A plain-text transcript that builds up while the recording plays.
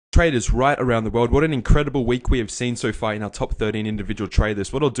Traders right around the world, what an incredible week we have seen so far in our top 13 individual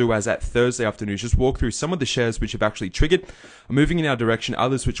traders. What I'll do as at Thursday afternoon is just walk through some of the shares which have actually triggered, are moving in our direction,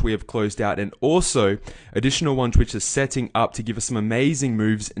 others which we have closed out, and also additional ones which are setting up to give us some amazing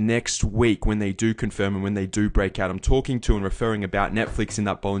moves next week when they do confirm and when they do break out. I'm talking to and referring about Netflix in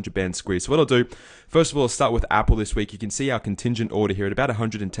that Bollinger Band squeeze. So what I'll do, first of all, I'll start with Apple this week. You can see our contingent order here at about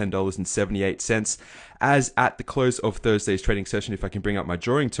 $110.78 as at the close of Thursday's trading session. If I can bring up my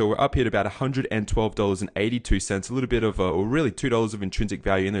drawing tool, we're up here at about $112.82, a little bit of, or really $2 of intrinsic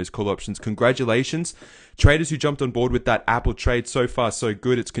value in those call options. Congratulations, traders who jumped on board with that Apple trade. So far, so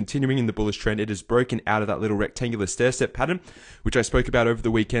good. It's continuing in the bullish trend. It has broken out of that little rectangular stair step pattern, which I spoke about over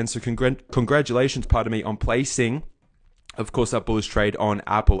the weekend. So congratulations, pardon me, on placing, of course, that bullish trade on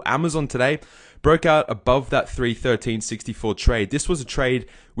Apple. Amazon today broke out above that 313.64 trade. This was a trade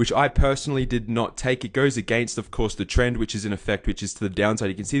which I personally did not take. It goes against, of course, the trend which is in effect, which is to the downside.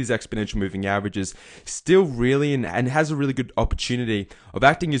 You can see these exponential moving averages still really and has a really good opportunity of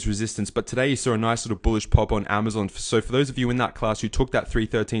acting as resistance. But today you saw a nice little bullish pop on Amazon. So for those of you in that class who took that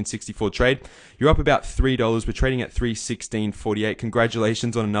 313.64 trade, you're up about $3. We're trading at 316.48.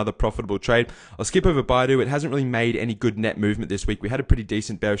 Congratulations on another profitable trade. I'll skip over Baidu. It hasn't really made any good net movement this week. We had a pretty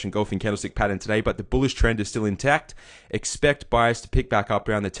decent bearish engulfing candlestick pattern today, but the bullish trend is still intact. Expect buyers to pick back up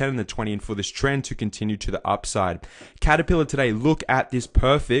around the 10 and the 20 and for this trend to continue to the upside. Caterpillar today, look at this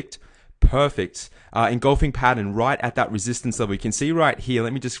perfect engulfing pattern right at that resistance level. You can see right here,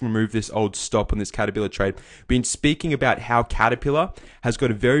 let me just remove this old stop on this Caterpillar trade. Been speaking about how Caterpillar has got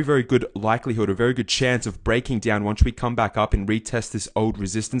a very, very good likelihood, a very good chance of breaking down once we come back up and retest this old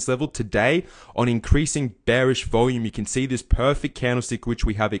resistance level. Today, on increasing bearish volume, you can see this perfect candlestick which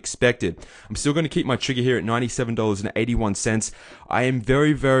we have expected. I'm still going to keep my trigger here at $97.81. I am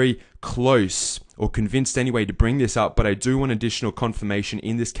very, very close, or convinced anyway, to bring this up, but I do want additional confirmation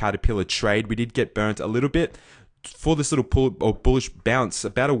in this Caterpillar trade. We did get burnt a little bit for this little pull or bullish bounce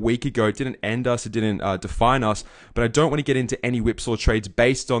about a week ago. It didn't end us, it didn't define us, but I don't want to get into any whipsaw trades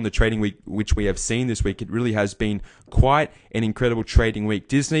based on the trading week which we have seen this week. It really has been quite an incredible trading week.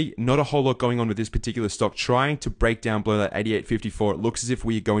 Disney, not a whole lot going on with this particular stock, trying to break down below that 88.54. It looks as if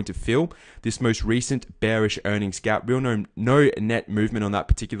we are going to fill this most recent bearish earnings gap. Real no net movement on that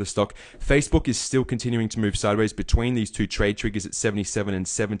particular stock. Facebook is still continuing to move sideways between these two trade triggers at 77 and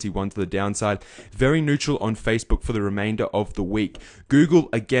 71 to the downside. Very neutral on Facebook for the remainder of the week. Google,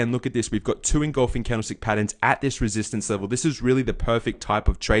 again, look at this. We've got two engulfing candlestick patterns at this resistance level. This is really the perfect type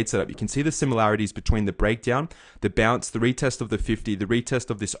of trade setup. You can see the similarities between the breakdown, the bounce, the retest of the 50, the retest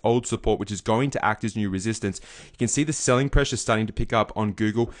of this old support, which is going to act as new resistance. You can see the selling pressure starting to pick up on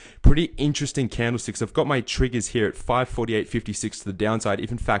Google. Pretty interesting candlesticks. I've got my triggers here at 548.56 to the downside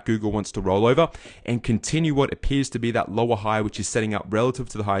if in fact Google wants to roll over and continue what appears to be that lower high, which is setting up relative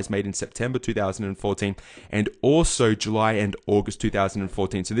to the highs made in September 2014 and also July and August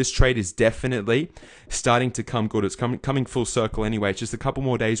 2014. So this trade is definitely starting to come good. It's coming full circle anyway. It's just a couple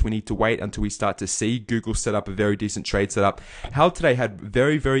more days we need to wait until we start to see Google set up a very decent trade setup. HAL today had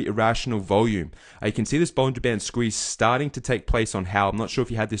very, very irrational volume. You can see this Bollinger Band squeeze starting to take place on HAL. I'm not sure if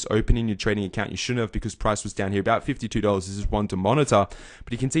you had this open in your trading account. You shouldn't have, because price was down here about $52. This is one to monitor,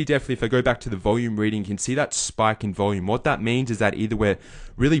 but you can see definitely if I go back to the volume reading, you can see that spike in volume. What that means is that either we're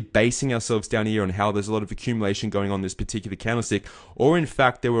really basing ourselves down here on how there's a lot of accumulation going on this particular candlestick, or in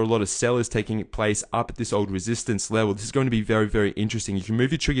fact there were a lot of sellers taking place up at this old resistance level. This is going to be very, very interesting. You can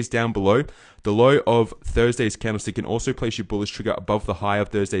move your triggers down below the low of Thursday's candlestick and also place your bullish trigger above the high of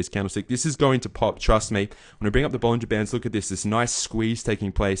Thursday's candlestick. This is going to pop, trust me. When I bring up the Bollinger Bands, look at this nice squeeze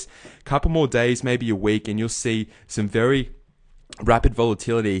taking place. Couple more days, maybe a week, and you'll see some very rapid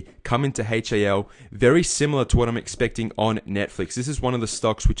volatility come into HAL, very similar to what I'm expecting on Netflix. This is one of the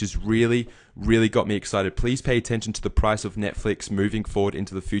stocks which has really got me excited. Please pay attention to the price of Netflix moving forward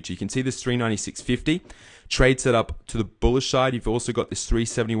into the future. You can see this 396.50 trade set up to the bullish side. You've also got this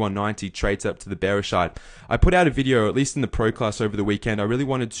 371.90 trade set up to the bearish side. I put out a video, or at least in the pro class over the weekend. I really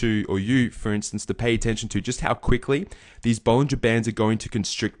wanted to, or you, for instance, to pay attention to just how quickly these Bollinger Bands are going to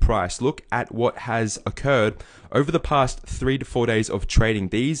constrict price. Look at what has occurred over the past 3 to 4 days of trading.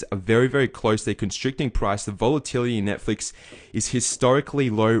 These are very, very close. They're constricting price. The volatility in Netflix is historically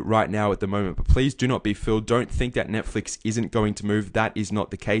low right now at the moment, but please do not be fooled. Don't think that Netflix isn't going to move. That is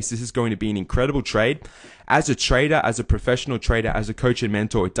not the case. This is going to be an incredible trade. As a trader, as a professional trader, as a coach and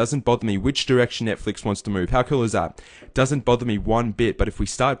mentor, it doesn't bother me which direction Netflix wants to move. How cool is that? It doesn't bother me one bit, but if we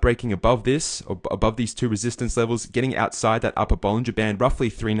start breaking above this, or above these two resistance levels, getting outside that upper Bollinger Band, roughly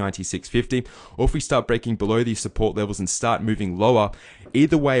 396.50, or if we start breaking below these support levels and start moving lower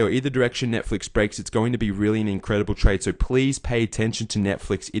Either way or either direction Netflix breaks, it's going to be really an incredible trade. So please pay attention to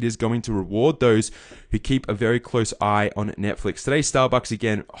Netflix. It is going to reward those who keep a very close eye on Netflix. Today, Starbucks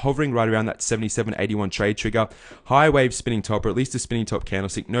again hovering right around that 77.81 trade trigger. High wave spinning top, or at least a spinning top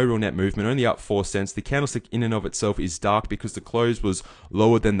candlestick. No real net movement, only up 4 cents. The candlestick in and of itself is dark because the close was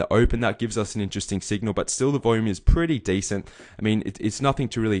lower than the open. That gives us an interesting signal, but still the volume is pretty decent. I mean, it's nothing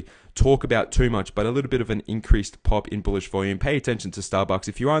to really talk about too much, but a little bit of an increased pop in bullish volume. Pay attention to Starbucks.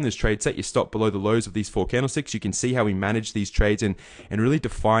 If you are in this trade, set your stop below the lows of these 4 candlesticks. You can see how we manage these trades and really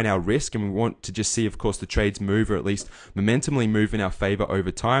define our risk, and we want to just see, of course, the trades move, or at least momentumly move in our favor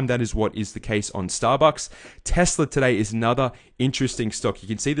over time. That is what is the case on Starbucks. Tesla today is another interesting stock. You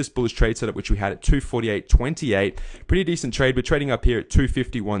can see this bullish trade setup, which we had at 248.28. Pretty decent trade. We're trading up here at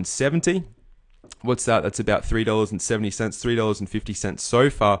 251.70. What's that? That's about $3.70, $3.50 so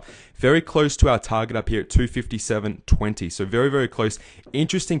far. Very close to our target up here at 257.20. So very, very close.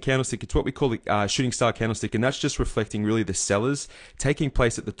 Interesting candlestick. It's what we call the shooting star candlestick, and that's just reflecting really the sellers taking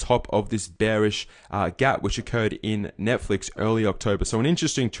place at the top of this bearish gap, which occurred in Netflix early October. So an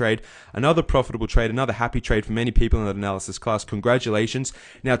interesting trade, another profitable trade, another happy trade for many people in that analysis class. Congratulations.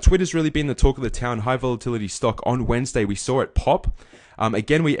 Now, Twitter's really been the talk of the town. High volatility stock on Wednesday. We saw it pop.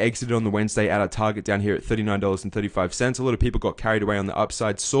 Again, we exited on the Wednesday at our target down here at $39.35. A lot of people got carried away on the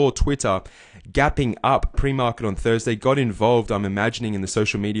upside, saw Twitter gapping up pre-market on Thursday, got involved, I'm imagining, in the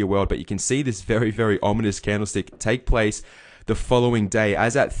social media world, but you can see this very, very ominous candlestick take place the following day.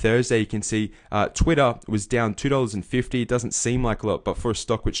 As at Thursday, you can see Twitter was down $2.50. It doesn't seem like a lot, but for a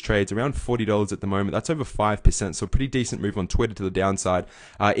stock which trades around $40 at the moment, that's over 5%. So a pretty decent move on Twitter to the downside.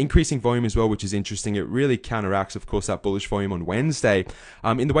 Increasing volume as well, which is interesting. It really counteracts, of course, that bullish volume on Wednesday.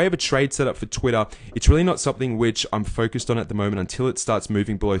 In the way of a trade setup for Twitter, it's really not something which I'm focused on at the moment until it starts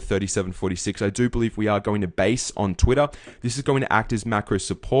moving below 37.46. I do believe we are going to base on Twitter. This is going to act as macro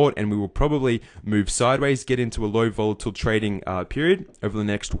support, and we will probably move sideways, get into a low volatile trading period over the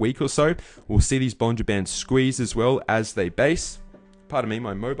next week or so. We'll see these Bollinger Bands squeeze as well as they base. Pardon me,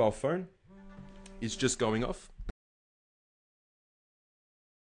 my mobile phone is just going off.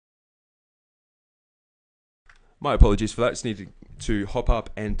 My apologies for that. Just needed to hop up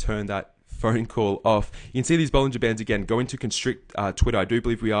and turn that phone call off. You can see these Bollinger Bands again going to constrict Twitter. I do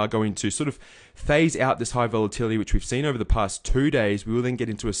believe we are going to sort of phase out this high volatility which we've seen over the past 2 days. We will then get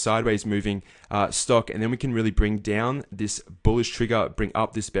into a sideways moving stock, and then we can really bring down this bullish trigger, bring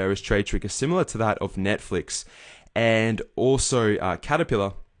up this bearish trade trigger, similar to that of Netflix and also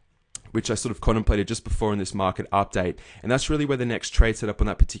Caterpillar, which I sort of contemplated just before in this market update. And that's really where the next trade setup on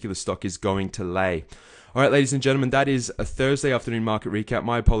that particular stock is going to lay. All right, ladies and gentlemen, that is a Thursday afternoon market recap.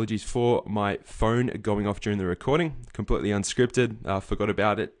 My apologies for my phone going off during the recording. Completely unscripted. Forgot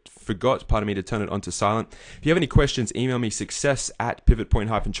about it. Pardon me, to turn it onto silent. If you have any questions, email me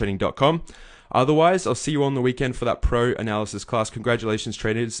success@pivotpoint-trading.com. Otherwise, I'll see you on the weekend for that pro analysis class. Congratulations,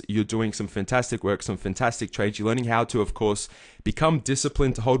 traders. You're doing some fantastic work, some fantastic trades. You're learning how to, of course, become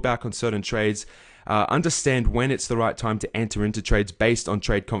disciplined, to hold back on certain trades. Understand when it's the right time to enter into trades based on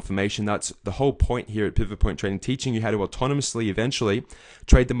trade confirmation. That's the whole point here at Pivot Point Trading, teaching you how to autonomously eventually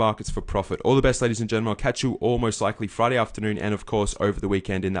trade the markets for profit. All the best, ladies and gentlemen. I'll catch you all most likely Friday afternoon and, of course, over the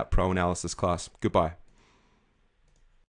weekend in that pro analysis class. Goodbye.